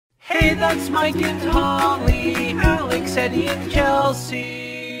Hey, that's Mike and Holly, Alex, Eddie, and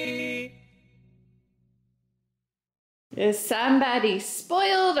Chelsea. Is somebody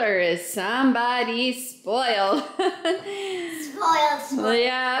spoiled or is somebody spoiled? Spoiled.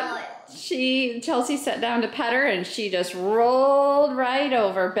 Yeah. Chelsea sat down to pet her and she just rolled right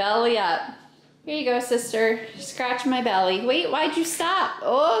over, belly up. Here you go, sister. Scratch my belly. Wait, why'd you stop?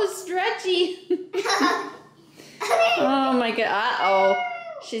 Oh, stretchy. Oh my god. Uh-oh.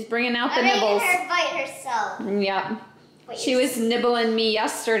 She's bringing out the nibbles. Her bite herself. Yep. She was nibbling me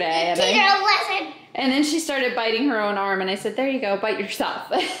yesterday. Teach her a lesson. And then she started biting her own arm, and I said, there you go, bite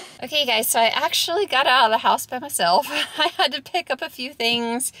yourself. Okay, guys, so I actually got out of the house by myself. I had to pick up a few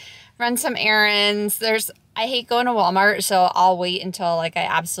things, run some errands. I hate going to Walmart, so I'll wait until, like, I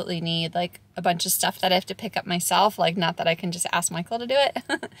absolutely need, like, a bunch of stuff that I have to pick up myself. Like, not that I can just ask Michael to do it.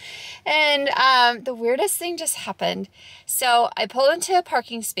 And the weirdest thing just happened. So I pulled into a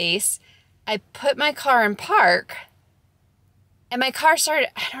parking space. I put my car in park. And my car started,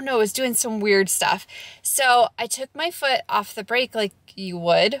 I don't know, it was doing some weird stuff. So I took my foot off the brake like you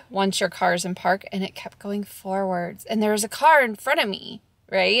would once your car's in park, and it kept going forwards. And there was a car in front of me,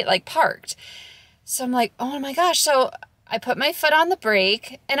 right? Like parked. So I'm like, oh my gosh. So I put my foot on the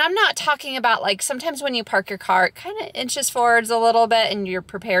brake, and I'm not talking about like sometimes when you park your car, it kind of inches forwards a little bit and you're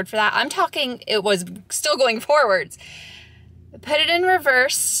prepared for that. I'm talking it was still going forwards. I put it in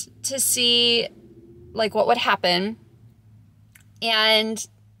reverse to see like what would happen. And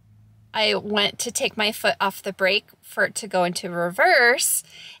I went to take my foot off the brake for it to go into reverse,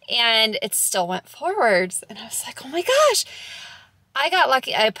 and it still went forwards. And I was like, oh my gosh, I got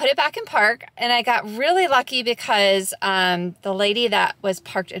lucky. I put it back in park, and I got really lucky because the lady that was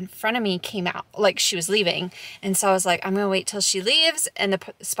parked in front of me came out, like she was leaving. And so I was like, I'm going to wait till she leaves and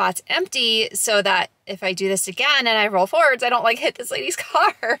the spot's empty so that if I do this again and I roll forwards, I don't like hit this lady's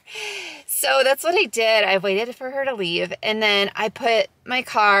car. So that's what I did. I waited for her to leave, and then I put my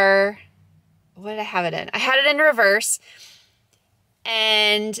car, what did I have it in? I had it in reverse,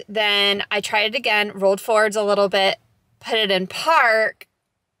 and then I tried it again, rolled forwards a little bit, put it in park,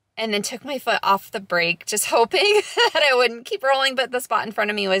 and then took my foot off the brake, just hoping that I wouldn't keep rolling, but the spot in front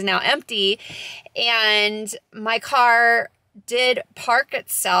of me was now empty. And my car did park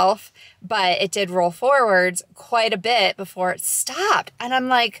itself, but it did roll forwards quite a bit before it stopped. And I'm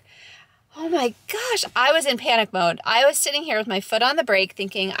like, oh my gosh, I was in panic mode. I was sitting here with my foot on the brake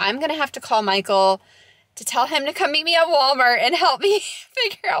thinking I'm going to have to call Michael to tell him to come meet me at Walmart and help me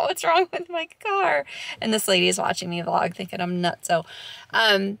figure out what's wrong with my car. And this lady is watching me vlog thinking I'm nuts. So,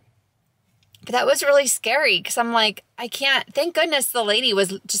 but that was really scary because I'm like, I can't, thank goodness the lady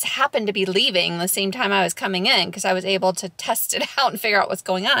just happened to be leaving the same time I was coming in because I was able to test it out and figure out what's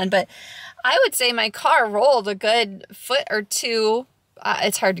going on. But I would say my car rolled a good foot or two.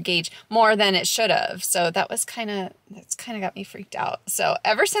 It's hard to gauge, more than it should have. So that's kind of got me freaked out. So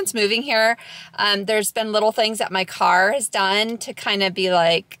ever since moving here, there's been little things that my car has done to kind of be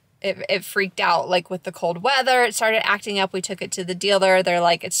like, it freaked out, like with the cold weather, it started acting up. We took it to the dealer. They're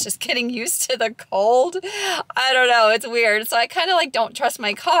like, it's just getting used to the cold. I don't know. It's weird. So I kind of like don't trust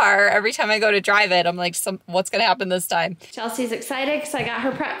my car every time I go to drive it. I'm like, what's going to happen this time? Chelsea's excited because I got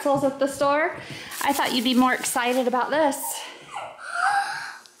her pretzels at the store. I thought you'd be more excited about this.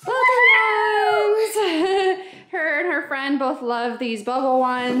 Bubble ones! Her and her friend both love these bubble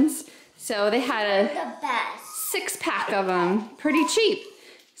ones. So they had The best. 6-pack of them. Pretty cheap.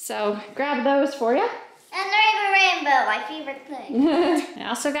 So grab those for you. And they're even rainbow, my favorite thing. I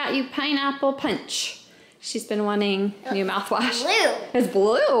also got you pineapple punch. She's been wanting new mouthwash. Blue. It's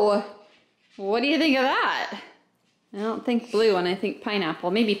blue. What do you think of that? I don't think blue when I think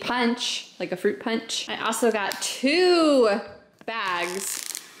pineapple. Maybe punch, like a fruit punch. I also got 2 bags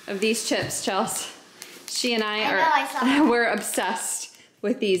of these chips, Chelsea. She and I we're obsessed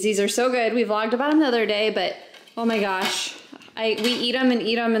with these. These are so good. We vlogged about them the other day, but oh my gosh. We eat them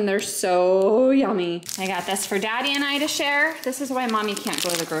and they're so yummy. I got this for Daddy and I to share. This is why Mommy can't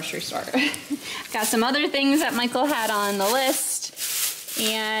go to the grocery store. Got some other things that Michael had on the list.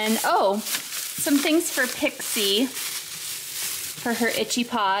 And oh, some things for Pixie for her itchy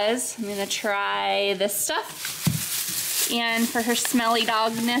paws. I'm gonna try this stuff. And for her smelly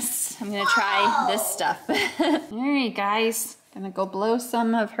dogness, I'm gonna try this stuff. All right, guys. Gonna go blow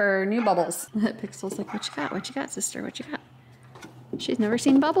some of her new bubbles. Pixel's like, what you got? What you got, sister? What you got? She's never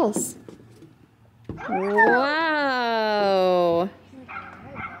seen bubbles. Wow.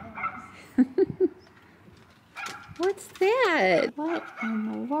 What's that? What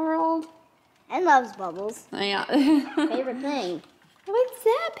in the world? I love bubbles. Yeah. Favorite thing. What's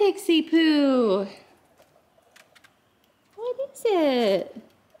that, Pixie Poo? What is it?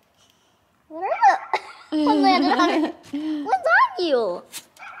 One landed on her. One's on you.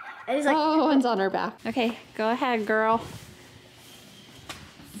 And he's like, Oh, one's on her back. Okay, go ahead, girl.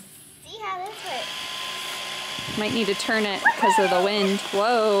 see how this works. Might need to turn it because of the wind.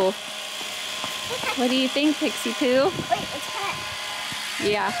 Whoa. What do you think, Pixie Poo? Wait, it's kind of...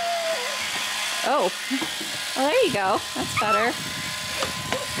 Yeah. Oh. Well, there you go. That's better.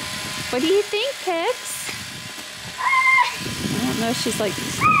 What do you think, Pix? I don't know. She's like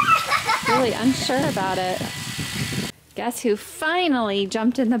really unsure about it. Guess who finally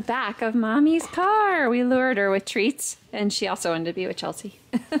jumped in the back of Mommy's car? We lured her with treats, and she also wanted to be with Chelsea.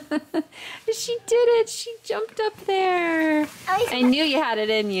 She did it. She jumped up there. I knew you had it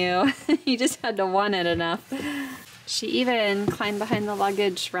in you. You just had to want it enough. She even climbed behind the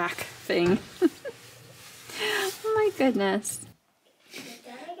luggage rack thing. Oh my goodness.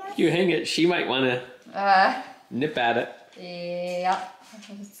 You hang it, she might want to nip at it. Yep.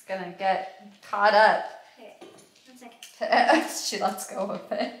 It's gonna get caught up. Okay, 1 second. She lets go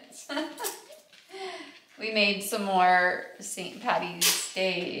of it. We made some more St. Patty's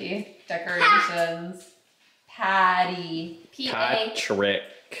Day decorations. Patty. Patrick.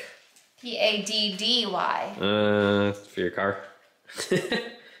 P-A-D-D-Y. For your car.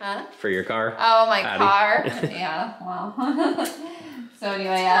 Huh? For your car. Oh, my Patty. car. Yeah, wow. So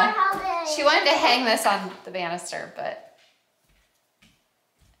anyway, she wanted to hang this on the banister, but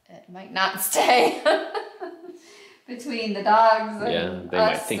it might not stay. Between the dogs and Yeah, they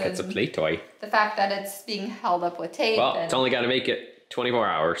might think it's a play toy. The fact that it's being held up with tape. Well, and it's only got to make it 24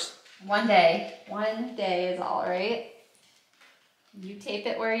 hours. one day. One day is all right. You tape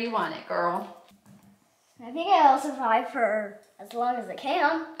it where you want it, girl. I think it'll survive for as long as it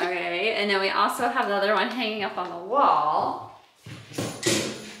can. Okay, and then we also have the other one hanging up on the wall.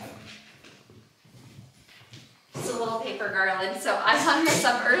 Just a little paper garland. So I hung this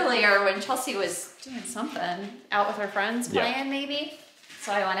up earlier when Chelsea was doing something out with her friends playing, maybe.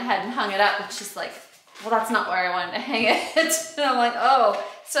 So I went ahead and hung it up, and she's like, well, that's not where I wanted to hang it. And I'm like, oh.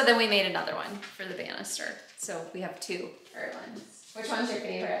 So then we made another one for the banister. So we have two garlands. Which one's your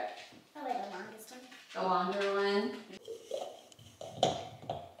favorite? I like the longest one. The longer one.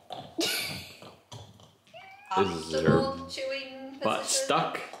 Optimal chewing position. What,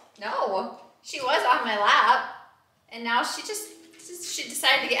 stuck? No, she was on my lap, and now she she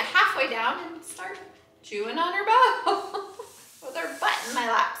decided to get halfway down and start chewing on her bone with her butt in my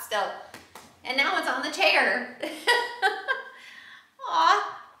lap still. And now it's on the chair.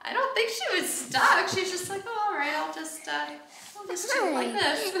 Aw, I don't think she was stuck. She's just like, oh, all right, I'll just chew like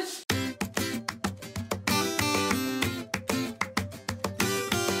this.